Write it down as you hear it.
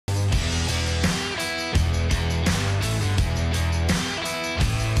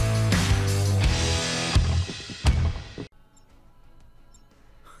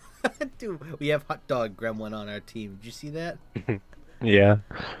Dude, we have Hot Dog Gremlin on our team. Did you see that? Yeah.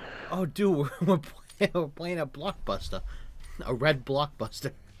 Oh, dude, we're playing a blockbuster. A red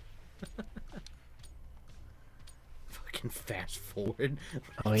blockbuster. Fucking fast forward.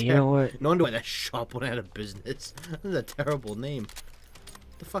 Oh, you know what? No wonder why that shop went out of business. That's a terrible name.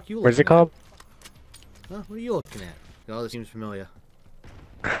 What the fuck you looking What's it at? called? Huh? What are you looking at? Oh, this seems familiar.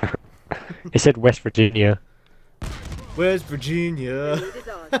 It said West Virginia. Where's Virginia?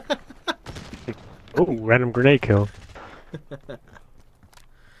 Oh, random grenade kill.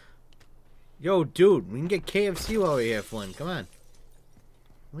 Yo, dude, we can get KFC while we're here, Flynn. Come on.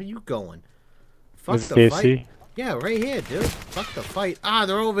 Where you going? Fuck This the KFC? fight. Yeah, right here, dude. Fuck the fight. Ah,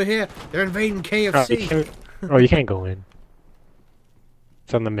 they're over here. They're invading Oh, KFC. you can't go in.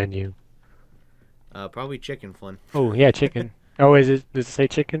 It's on the menu. Probably chicken, Flynn. Oh, yeah, chicken. Oh, is it? Does it say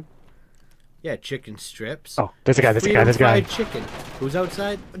chicken? Yeah, chicken strips. Oh, there's a guy, there's a guy, there's a guy. Fried chicken. Who's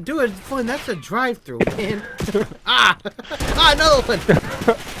outside? Dude, Flynn, that's a drive-through, man. Ah! Ah, another one!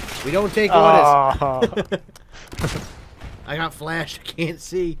 We don't take orders. Oh. I got flashed. I can't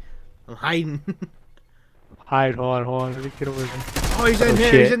see. I'm hiding. Hide, hold on. Let me get over there. Oh, he's in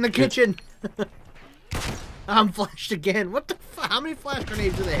here. Shit. He's in the kitchen. I'm flashed again. What the fuck? How many flash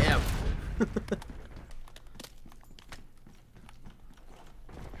grenades do they have?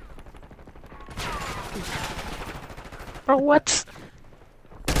 Oh, what?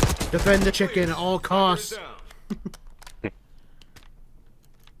 Defend the chicken at all costs.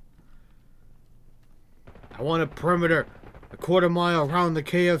 I want a perimeter. A quarter mile around the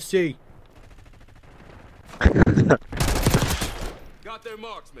KFC. Got their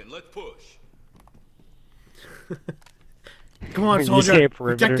marksman. Let's push. Come on, You say soldier. a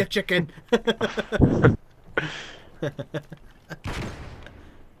perimeter. Protect the chicken.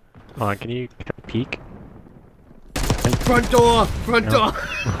 Hold on, can you peek? Front door. Front No. door.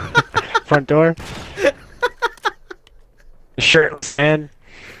 Front door? Shirtless man.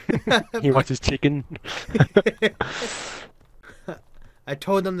 He wants his chicken. I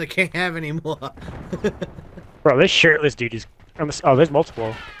told them they can't have any more. Bro, this shirtless dude is... Oh, there's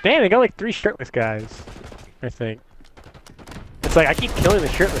multiple. Damn, they got like 3 shirtless guys. I think. It's like, I keep killing the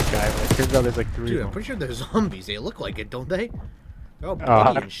shirtless guy, but it turns out there's like 3 Dude, of I'm them. pretty sure they're zombies. They look like it, don't they? They're all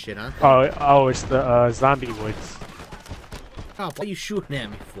bloody and shit, aren't they? Oh, it's the zombie woods. Oh, what are you shooting at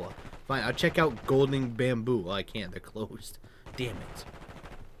me for? Fine, I'll check out Golden Bamboo. Well, I can't. They're closed. Damn it.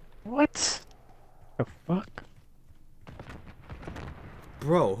 What? The fuck?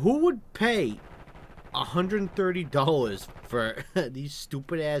 Bro, who would pay $130 for these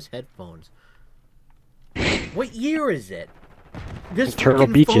stupid-ass headphones? What year is it? This Turtle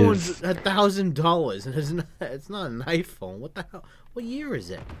fucking Beaches. phone's $1,000, and it's not an iPhone. What the hell? What year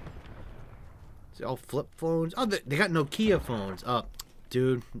is it? It's all flip phones. Oh, they got Nokia phones. Oh,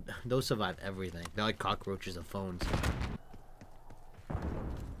 dude, those survive everything. They're like cockroaches of phones.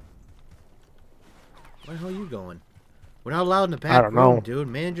 Where the hell are you going? We're not allowed in the back I don't room, know. dude.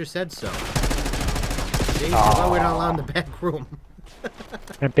 Manager said so. See, that's why we're not allowed in the back room.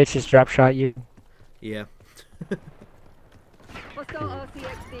 That bitch just drop shot you. Yeah. Hostile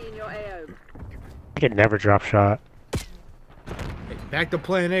RCXD in your AO. I could never drop shot. Hey, back to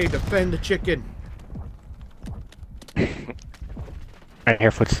plan A. Defend the chicken. I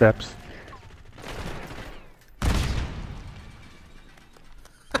hear footsteps.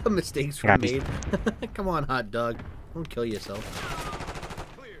 Mistakes were Got made. Come on, hot dog. Don't kill yourself.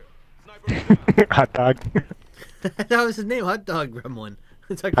 Clear. Sniper down. Hot dog. That was his name, Hot Dog Gremlin.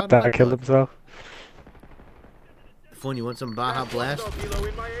 It's like Hot dog killed himself. Fun, you want some Baja Blast? Helo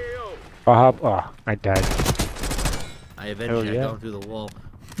in my AO. Oh, I died. I avenged that yeah. going through the wall.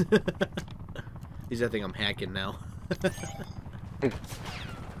 He's I think I'm hacking now. Watch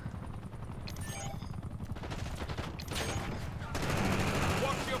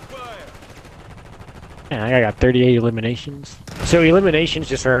your fire. Yeah, I got 38 eliminations. So eliminations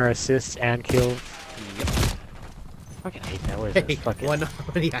just are assists and kills. Yep. Fucking hate that. What is Hey, this? Fucking one how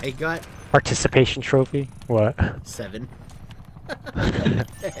many I got? participation trophy? What? 7.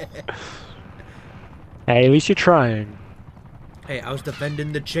 Hey, at least you're trying. Hey, I was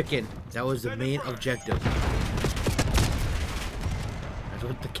defending the chicken. That was the main objective. That's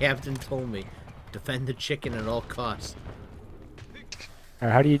what the captain told me. Defend the chicken at all costs.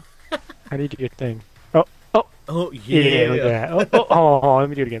 How do you do your thing? Oh, Yeah, yeah. look at that. Oh, let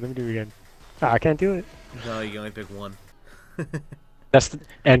me do it again. Ah, I can't do it. No, you can only pick one.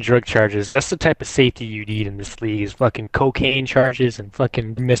 And drug charges. That's the type of safety you need in this league is fucking cocaine charges and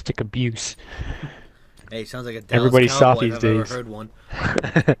fucking domestic abuse. Hey, sounds like a Dallas Everybody's soft Cowboy if these I've ever days. heard one.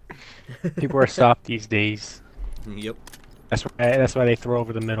 People are soft these days. Yep. That's why they throw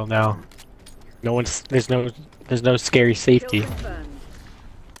over the middle now. No one's there's no scary safety. Kill confirmed.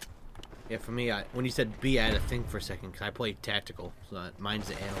 Yeah, for me, when you said B, I had to think for a second because I play tactical. So mine's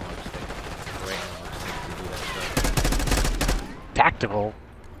the analog stick. Right analog stick to do that stuff. Tactical.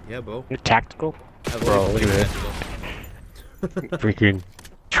 Yeah, bro. You're tactical. I Bro, love look at playing this. tactical. Freaking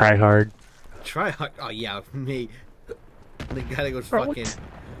try hard. Try hard. Oh yeah, me. The guy that goes Bro, fucking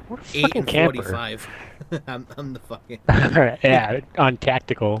what a 8 fucking and camper. 45. I'm the fucking. Yeah, on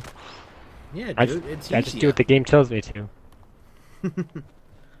tactical. Yeah, I dude, just, it's I easier. just do what the game tells me to.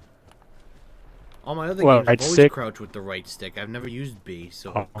 All my other Well, games, right I've always stick. crouched with the right stick. I've never used B,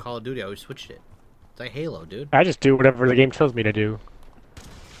 so Oh. Call of Duty, I always switched it. It's like Halo, dude. I just do whatever the game tells me to do.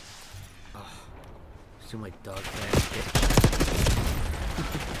 See my dog ass bitch.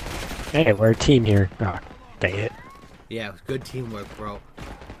 Hey, we're a team here. Oh, dang it. Yeah, good teamwork, bro.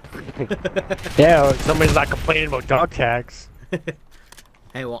 Yeah, somebody's not complaining about dog tags.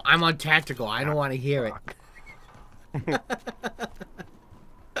 Hey, well, I'm on tactical. I don't want to hear it.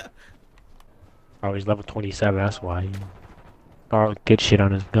 Oh, he's level 27, that's why. Oh, good shit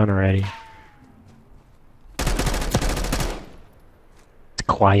on his gun already. It's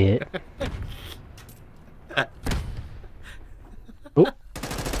quiet. Oh.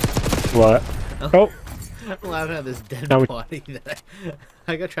 What? Oh. I'm laughing at this dead Now we- body that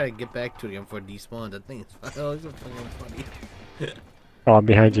I gotta try to get back to it again before it despawns. I think it's fun. Oh, it's so fucking funny. Oh, I'm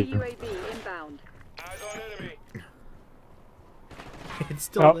behind you. UAV inbound. Eyes on enemy. It's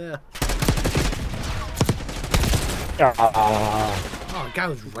still Oh. there. Ah. Oh, a guy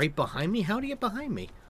was right behind me? How'd he get behind me?